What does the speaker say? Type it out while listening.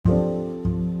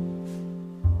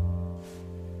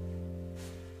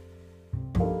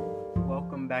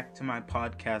back to my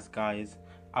podcast, guys.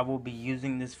 I will be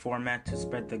using this format to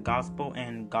spread the gospel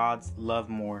and God's love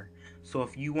more. So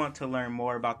if you want to learn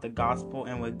more about the gospel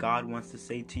and what God wants to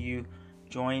say to you,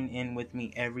 join in with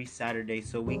me every Saturday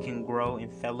so we can grow in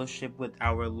fellowship with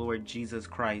our Lord Jesus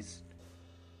Christ.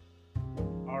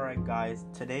 Alright guys,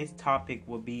 today's topic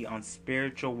will be on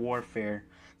spiritual warfare.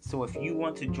 So if you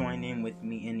want to join in with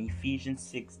me in Ephesians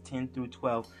 6:10 through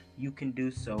 12, you can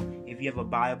do so. If you have a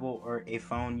Bible or a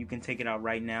phone, you can take it out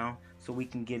right now so we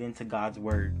can get into God's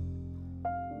Word.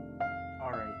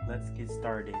 Alright, let's get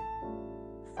started.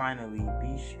 Finally,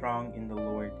 be strong in the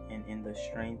Lord and in the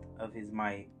strength of His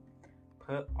might.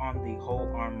 Put on the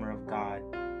whole armor of God,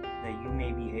 that you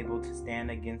may be able to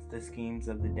stand against the schemes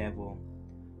of the devil.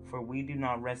 For we do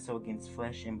not wrestle against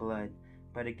flesh and blood,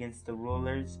 but against the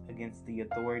rulers, against the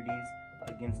authorities,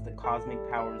 against the cosmic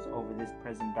powers over this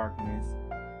present darkness,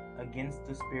 against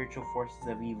the spiritual forces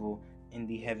of evil in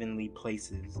the heavenly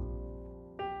places.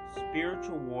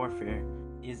 Spiritual warfare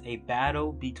is a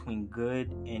battle between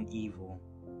good and evil.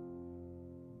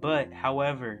 But,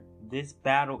 however, this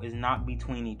battle is not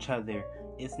between each other.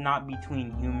 It's not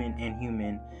between human and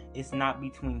human. It's not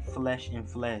between flesh and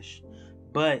flesh.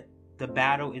 But the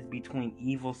battle is between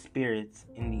evil spirits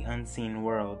in the unseen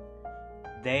world.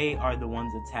 They are the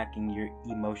ones attacking your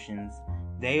emotions.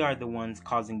 They are the ones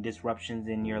causing disruptions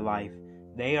in your life.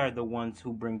 They are the ones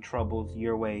who bring troubles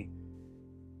your way.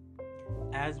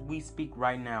 As we speak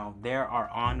right now, there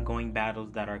are ongoing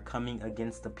battles that are coming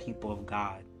against the people of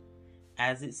God.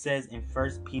 As it says in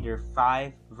 1 Peter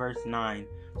 5 verse 9,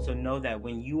 so know that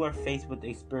when you are faced with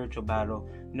a spiritual battle,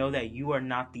 know that you are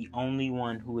not the only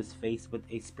one who is faced with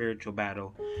a spiritual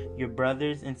battle. Your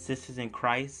brothers and sisters in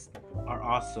Christ are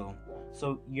also.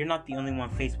 So you're not the only one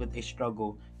faced with a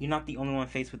struggle. You're not the only one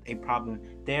faced with a problem.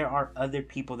 There are other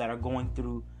people that are going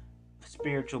through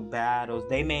spiritual battles.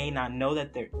 They may not know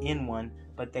that they're in one,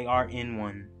 but they are in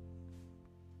one.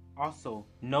 Also,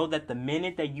 know that the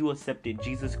minute that you accepted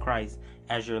Jesus Christ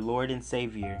as your Lord and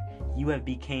Savior, you have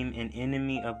become an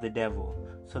enemy of the devil.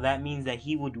 So that means that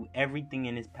he will do everything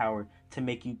in his power to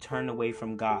make you turn away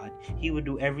from God. He will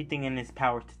do everything in his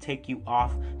power to take you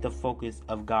off the focus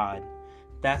of God.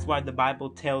 That's why the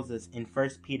Bible tells us in 1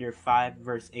 Peter 5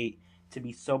 verse 8 to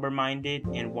be sober-minded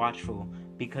and watchful,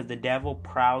 because the devil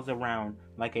prowls around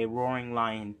like a roaring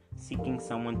lion seeking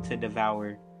someone to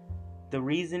devour. The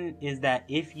reason is that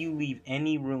if you leave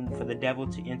any room for the devil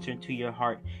to enter into your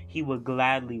heart, he will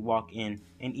gladly walk in.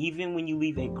 And even when you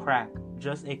leave a crack,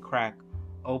 just a crack,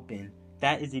 open,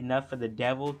 that is enough for the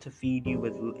devil to feed you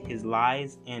with his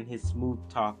lies and his smooth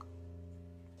talk.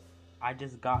 I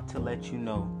just got to let you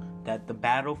know that the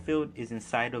battlefield is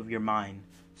inside of your mind.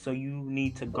 So you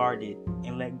need to guard it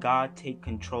and let God take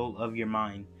control of your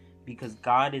mind. Because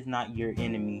God is not your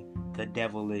enemy, the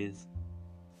devil is.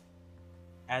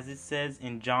 As it says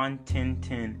in John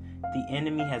 10:10, the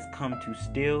enemy has come to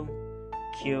steal,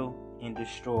 kill, and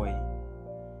destroy.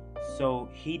 So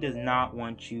he does not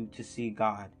want you to see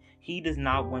God. He does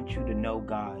not want you to know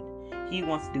God. He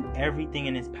wants to do everything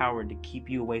in his power to keep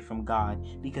you away from God.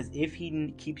 Because if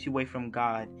he keeps you away from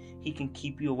God, he can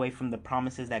keep you away from the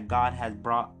promises that God has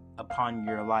brought upon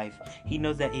your life. He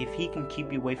knows that if he can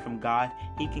keep you away from God,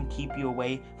 he can keep you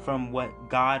away from what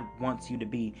God wants you to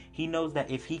be. He knows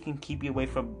that if he can keep you away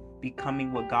from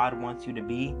becoming what God wants you to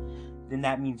be, then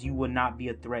that means you will not be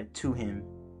a threat to him.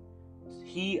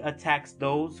 He attacks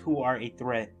those who are a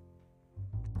threat.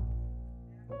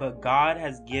 But God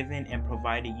has given and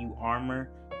provided you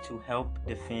armor to help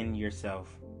defend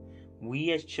yourself.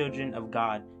 We as children of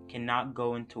God cannot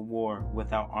go into war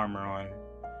without armor on.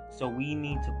 So we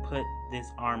need to put this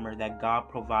armor that God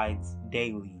provides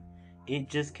daily. It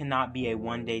just cannot be a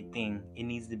one-day thing. It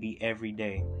needs to be every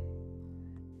day.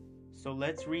 So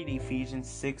let's read Ephesians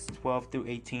 6:12 through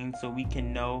 18 so we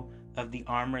can know of the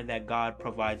armor that God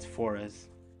provides for us.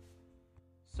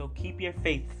 So keep your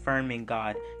faith firm in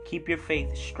God. Keep your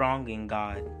faith strong in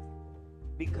God.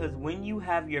 Because when you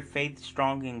have your faith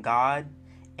strong in God,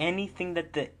 anything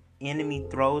that the enemy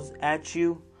throws at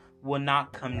you will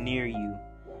not come near you.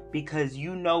 Because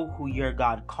you know who your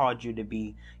God called you to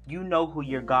be. You know who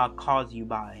your God calls you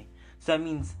by. So that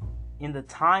means in the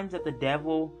times that the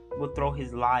devil will throw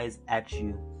his lies at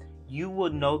you, you will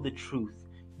know the truth.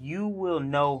 You will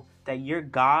know that your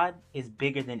God is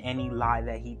bigger than any lie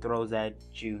that he throws at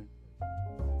you.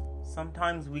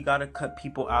 Sometimes we gotta cut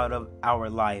people out of our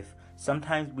life.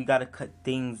 Sometimes we gotta cut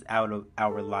things out of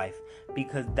our life.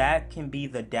 Because that can be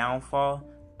the downfall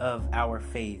of our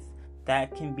faith.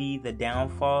 That can be the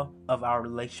downfall of our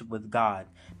relationship with God.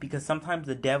 Because sometimes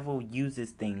the devil uses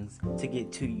things to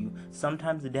get to you.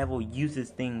 Sometimes the devil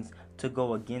uses things to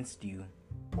go against you.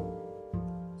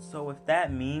 So if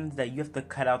that means that you have to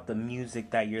cut out the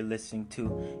music that you're listening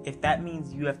to, if that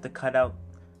means you have to cut out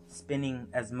spending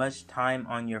as much time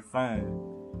on your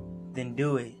phone, then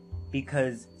do it.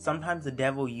 Because sometimes the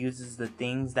devil uses the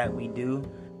things that we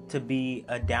do to be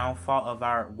a downfall of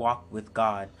our walk with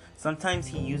God. Sometimes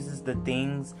he uses the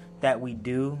things that we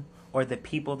do or the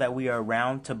people that we are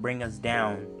around to bring us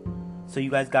down. So you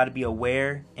guys got to be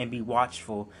aware and be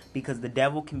watchful, because the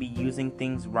devil can be using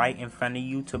things right in front of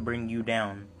you to bring you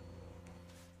down.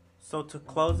 So to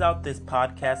close out this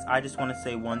podcast, I just want to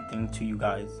say one thing to you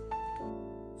guys.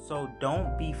 So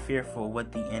don't be fearful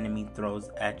what the enemy throws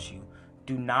at you.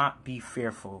 Do not be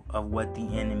fearful of what the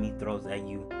enemy throws at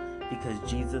you, because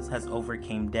Jesus has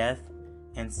overcame death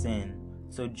and sin.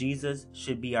 So Jesus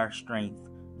should be our strength.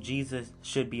 Jesus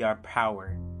should be our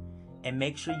power. And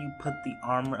make sure you put the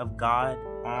armor of God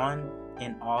on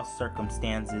in all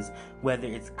circumstances, whether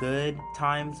it's good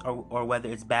times or whether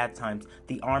it's bad times.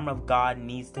 The armor of God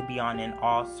needs to be on in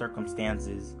all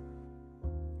circumstances.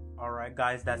 Alright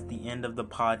guys, that's the end of the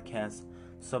podcast.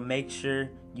 So make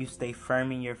sure you stay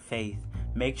firm in your faith.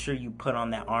 Make sure you put on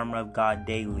that armor of God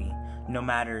daily. No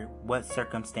matter what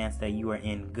circumstance that you are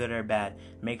in, good or bad,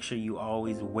 make sure you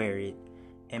always wear it.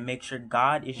 And make sure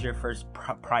God is your first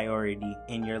priority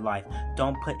in your life.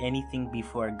 Don't put anything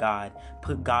before God.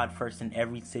 Put God first in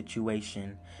every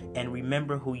situation. And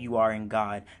remember who you are in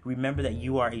God. Remember that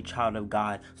you are a child of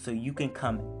God. So you can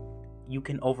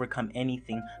overcome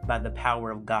anything by the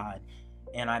power of God.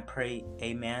 And I pray,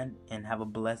 amen, and have a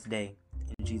blessed day.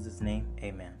 In Jesus' name,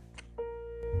 amen.